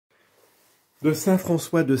De saint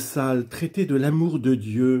François de Sales, traité de l'amour de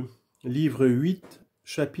Dieu, livre 8,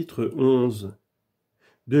 chapitre 11.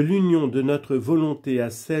 De l'union de notre volonté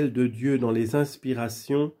à celle de Dieu dans les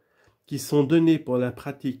inspirations qui sont données pour la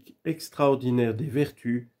pratique extraordinaire des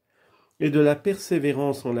vertus et de la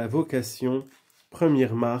persévérance en la vocation,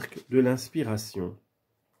 première marque de l'inspiration.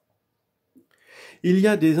 Il y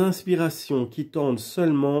a des inspirations qui tendent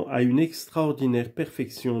seulement à une extraordinaire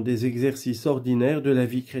perfection des exercices ordinaires de la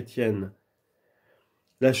vie chrétienne.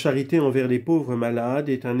 La charité envers les pauvres malades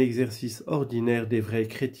est un exercice ordinaire des vrais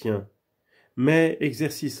chrétiens, mais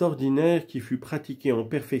exercice ordinaire qui fut pratiqué en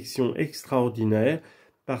perfection extraordinaire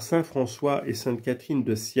par saint François et sainte Catherine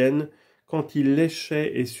de Sienne quand ils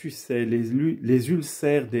léchaient et suçaient les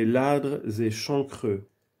ulcères des ladres et chancreux,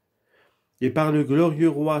 et par le glorieux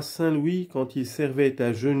roi saint Louis quand il servait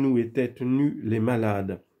à genoux et tête nue les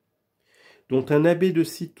malades, dont un abbé de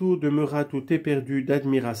Cîteaux demeura tout éperdu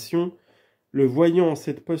d'admiration, le voyant en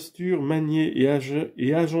cette posture manier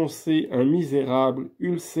et agencer un misérable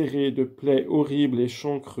ulcéré de plaies horribles et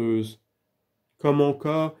chancreuses. Comme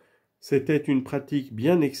encore, c'était une pratique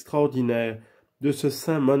bien extraordinaire de ce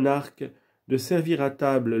saint monarque de servir à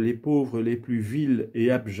table les pauvres les plus vils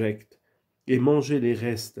et abjects, et manger les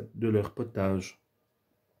restes de leur potage.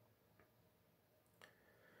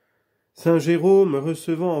 Saint Jérôme,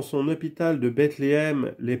 recevant en son hôpital de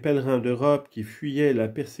Bethléem les pèlerins d'Europe qui fuyaient la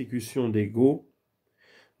persécution des Goths,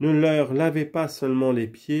 ne leur lavait pas seulement les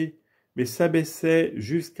pieds, mais s'abaissait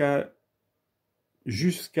jusqu'à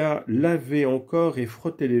laver encore et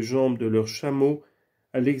frotter les jambes de leurs chameaux,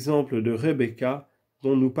 à l'exemple de Rebecca,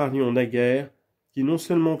 dont nous parlions naguère, qui non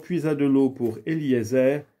seulement puisa de l'eau pour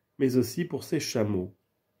Éliézer, mais aussi pour ses chameaux.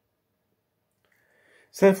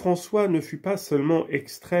 Saint François ne fut pas seulement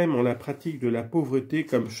extrême en la pratique de la pauvreté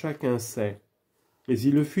comme chacun sait, mais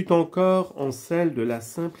il le fut encore en celle de la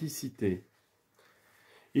simplicité.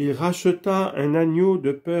 Il racheta un agneau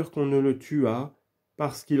de peur qu'on ne le tuât,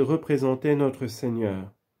 parce qu'il représentait notre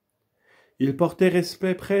Seigneur. Il portait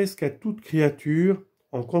respect presque à toute créature,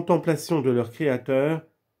 en contemplation de leur Créateur,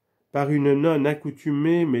 par une non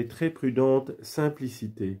accoutumée mais très prudente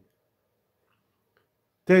simplicité.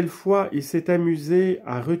 Telle fois il s'est amusé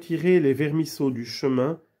à retirer les vermisseaux du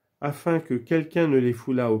chemin, afin que quelqu'un ne les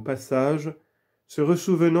foulât au passage, se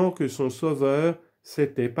ressouvenant que son Sauveur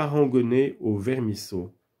s'était parangonné aux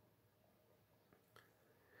vermisseaux.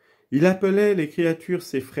 Il appelait les créatures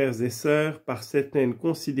ses frères et sœurs par certaines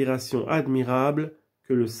considérations admirables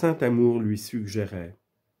que le saint amour lui suggérait.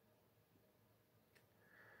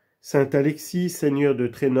 Saint Alexis, seigneur de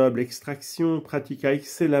très noble extraction, pratiqua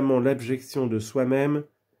excellemment l'abjection de soi-même,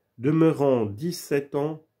 demeurant 17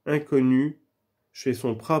 ans inconnu chez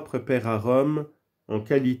son propre père à Rome, en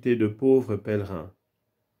qualité de pauvre pèlerin.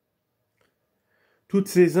 Toutes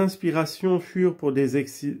ces inspirations furent pour des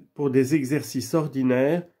exercices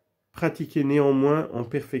ordinaires, pratiqués néanmoins en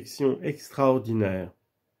perfection extraordinaire.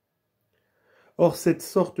 Or, cette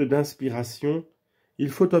sorte d'inspiration, il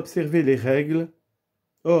faut observer les règles.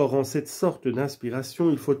 En cette sorte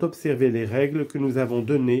d'inspiration, il faut observer les règles que nous avons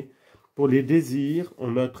données pour les désirs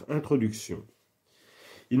en notre introduction.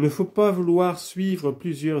 Il ne faut pas vouloir suivre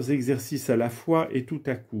plusieurs exercices à la fois et tout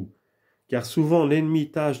à coup, car souvent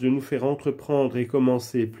l'ennemi tâche de nous faire entreprendre et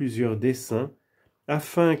commencer plusieurs desseins,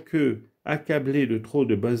 afin que, accablés de trop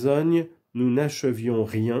de besogne, nous n'achevions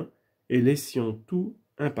rien et laissions tout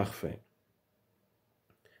imparfait.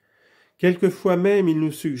 Quelquefois même il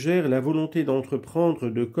nous suggère la volonté d'entreprendre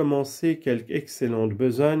de commencer quelque excellente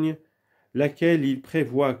besogne, laquelle il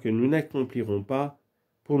prévoit que nous n'accomplirons pas,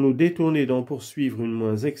 pour nous détourner d'en poursuivre une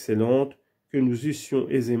moins excellente que nous eussions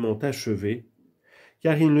aisément achevée,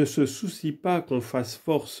 car il ne se soucie pas qu'on fasse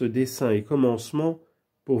force dessein et commencement,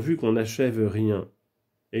 pourvu qu'on n'achève rien,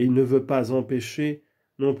 et il ne veut pas empêcher,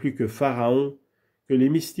 non plus que Pharaon, que les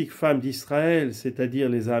mystiques femmes d'Israël, c'est-à-dire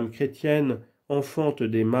les âmes chrétiennes, enfantent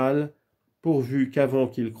des mâles, pourvu qu'avant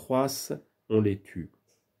qu'ils croissent, on les tue.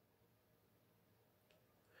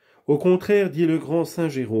 Au contraire, dit le grand saint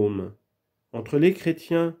Jérôme, entre les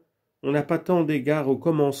chrétiens, on n'a pas tant d'égard au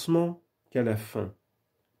commencement qu'à la fin.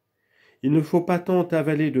 Il ne faut pas tant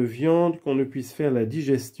avaler de viande qu'on ne puisse faire la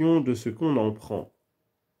digestion de ce qu'on en prend.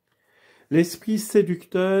 L'esprit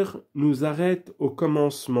séducteur nous arrête au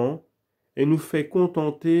commencement et nous fait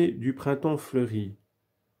contenter du printemps fleuri,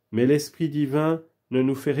 mais l'esprit divin ne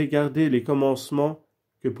nous fait regarder les commencements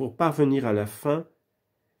que pour parvenir à la fin,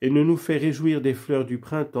 et ne nous fait réjouir des fleurs du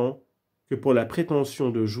printemps que pour la prétention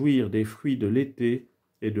de jouir des fruits de l'été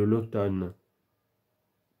et de l'automne.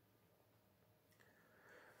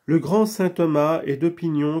 Le grand saint Thomas est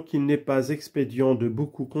d'opinion qu'il n'est pas expédient de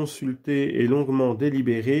beaucoup consulter et longuement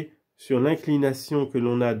délibérer sur l'inclination que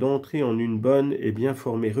l'on a d'entrer en une bonne et bien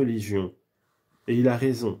formée religion. Et il a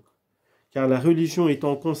raison, car la religion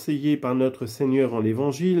étant conseillée par notre Seigneur en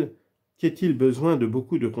l'Évangile, qu'est-il besoin de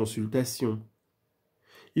beaucoup de consultations?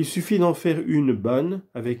 Il suffit d'en faire une bonne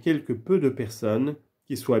avec quelque peu de personnes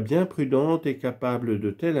qui soient bien prudentes et capables de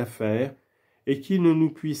telle affaire et qui ne nous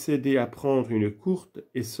puissent aider à prendre une courte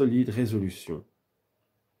et solide résolution.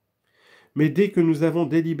 Mais dès que nous avons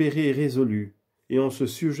délibéré et résolu, et en ce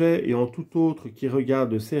sujet et en tout autre qui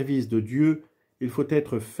regarde le service de Dieu, il faut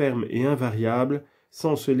être ferme et invariable,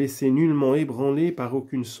 sans se laisser nullement ébranler par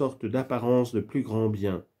aucune sorte d'apparence de plus grand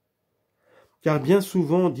bien. Car bien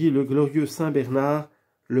souvent, dit le glorieux saint Bernard,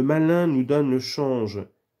 le malin nous donne le change,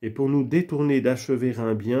 et pour nous détourner d'achever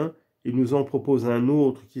un bien, il nous en propose un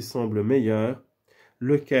autre qui semble meilleur,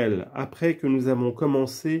 lequel, après que nous avons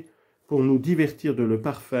commencé, pour nous divertir de le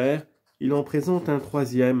parfaire, il en présente un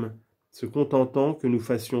troisième, se contentant que nous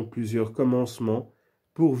fassions plusieurs commencements,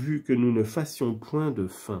 pourvu que nous ne fassions point de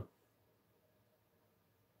fin.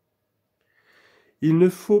 Il ne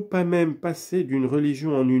faut pas même passer d'une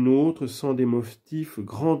religion en une autre sans des motifs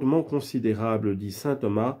grandement considérables, dit saint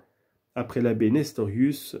Thomas, après l'abbé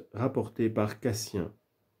Nestorius, rapporté par Cassien.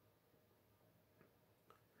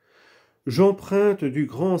 J'emprunte du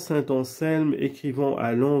grand saint Anselme écrivant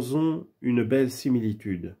à Lanzon une belle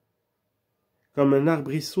similitude. Comme un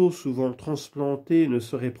arbrisseau souvent transplanté ne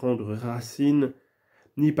saurait prendre racine,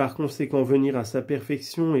 ni par conséquent venir à sa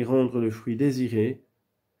perfection et rendre le fruit désiré,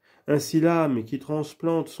 ainsi l'âme qui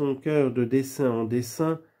transplante son cœur de dessein en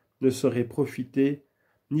dessein ne saurait profiter,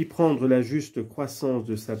 ni prendre la juste croissance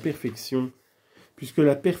de sa perfection, puisque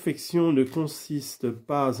la perfection ne consiste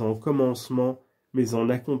pas en commencement, mais en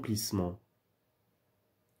accomplissement.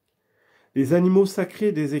 Les animaux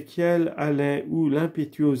sacrés d'Ézéchiel allaient où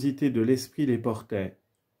l'impétuosité de l'esprit les portait,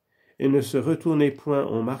 et ne se retournaient point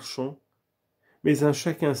en marchant, mais un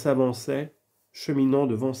chacun s'avançait, cheminant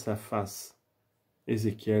devant sa face.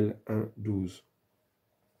 Ézéchiel 1, 12.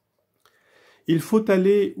 Il faut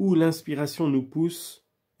aller où l'inspiration nous pousse,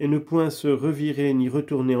 et ne point se revirer ni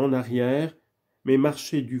retourner en arrière, mais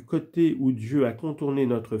marcher du côté où Dieu a contourné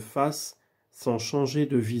notre face sans changer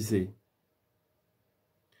de visée.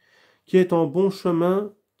 Qui est en bon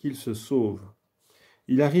chemin, qu'il se sauve.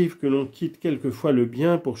 Il arrive que l'on quitte quelquefois le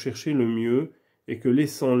bien pour chercher le mieux, et que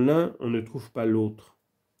laissant l'un, on ne trouve pas l'autre.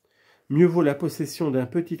 Mieux vaut la possession d'un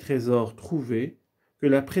petit trésor trouvé que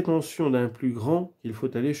la prétention d'un plus grand qu'il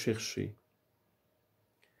faut aller chercher.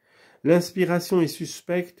 L'inspiration est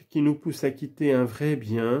suspecte qui nous pousse à quitter un vrai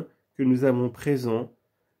bien que nous avons présent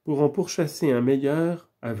pour en pourchasser un meilleur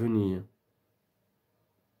à venir.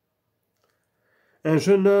 Un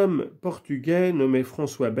jeune homme portugais nommé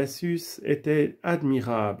François Bassus était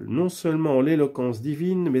admirable, non seulement en l'éloquence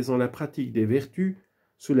divine, mais en la pratique des vertus,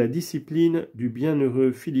 sous la discipline du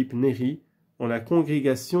bienheureux Philippe Néri, en la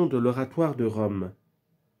congrégation de l'Oratoire de Rome.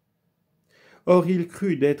 Or il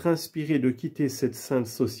crut d'être inspiré de quitter cette sainte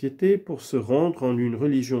société pour se rendre en une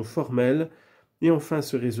religion formelle, et enfin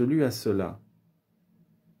se résolut à cela.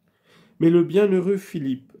 Mais le bienheureux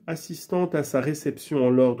Philippe, assistant à sa réception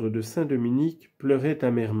en l'ordre de Saint-Dominique, pleurait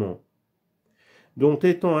amèrement. Dont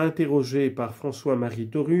étant interrogé par François-Marie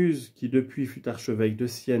Tauruse, qui depuis fut archevêque de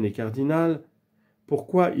Sienne et cardinal,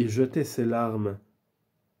 pourquoi il jetait ses larmes.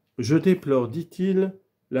 « Je déplore, dit-il,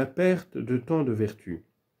 la perte de tant de vertus. »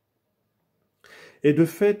 Et de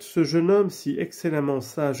fait, ce jeune homme, si excellemment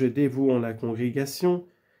sage et dévot en la congrégation,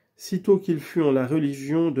 sitôt qu'il fut en la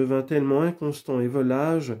religion, devint tellement inconstant et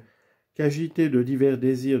volage, qu'agité de divers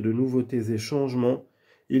désirs de nouveautés et changements,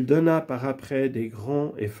 il donna par après des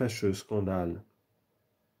grands et fâcheux scandales.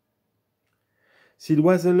 Si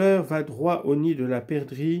l'oiseleur va droit au nid de la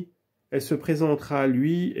perdrix, elle se présentera à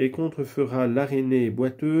lui et contrefera l'arénée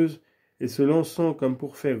boiteuse, et se lançant comme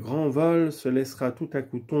pour faire grand vol, se laissera tout à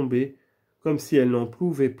coup tomber, comme si elle n'en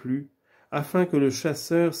pouvait plus, afin que le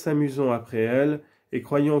chasseur, s'amusant après elle, et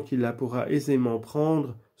croyant qu'il la pourra aisément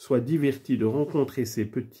prendre, soit diverti de rencontrer ses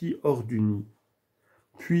petits hors du nid.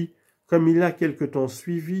 Puis, comme il l'a quelque temps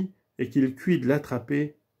suivi, et qu'il cuit de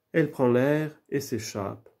l'attraper, elle prend l'air et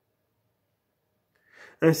s'échappe.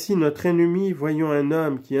 Ainsi notre ennemi, voyant un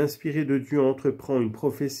homme qui, inspiré de Dieu, entreprend une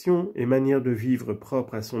profession et manière de vivre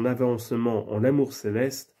propre à son avancement en l'amour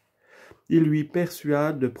céleste, il lui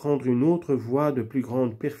persuade de prendre une autre voie de plus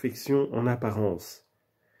grande perfection en apparence.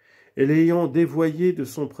 Et l'ayant dévoyé de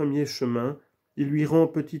son premier chemin, il lui rend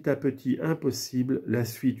petit à petit impossible la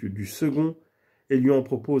suite du second, et lui en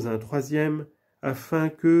propose un troisième, afin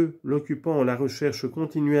que, l'occupant en la recherche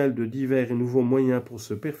continuelle de divers et nouveaux moyens pour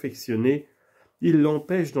se perfectionner, il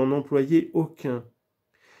l'empêche d'en employer aucun,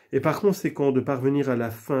 et par conséquent de parvenir à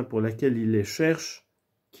la fin pour laquelle il les cherche,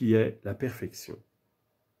 qui est la perfection.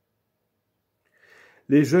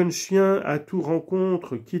 Les jeunes chiens à tout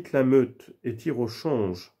rencontre quittent la meute et tirent au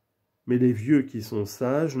change, mais les vieux qui sont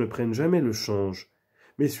sages ne prennent jamais le change,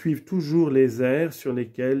 mais suivent toujours les airs sur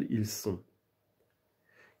lesquels ils sont.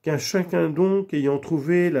 Qu'un chacun donc, ayant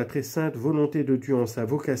trouvé la très sainte volonté de Dieu en sa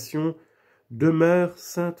vocation, demeure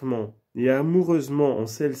saintement et amoureusement en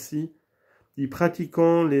celle-ci, y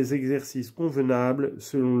pratiquant les exercices convenables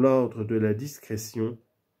selon l'ordre de la discrétion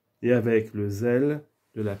et avec le zèle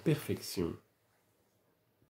de la perfection.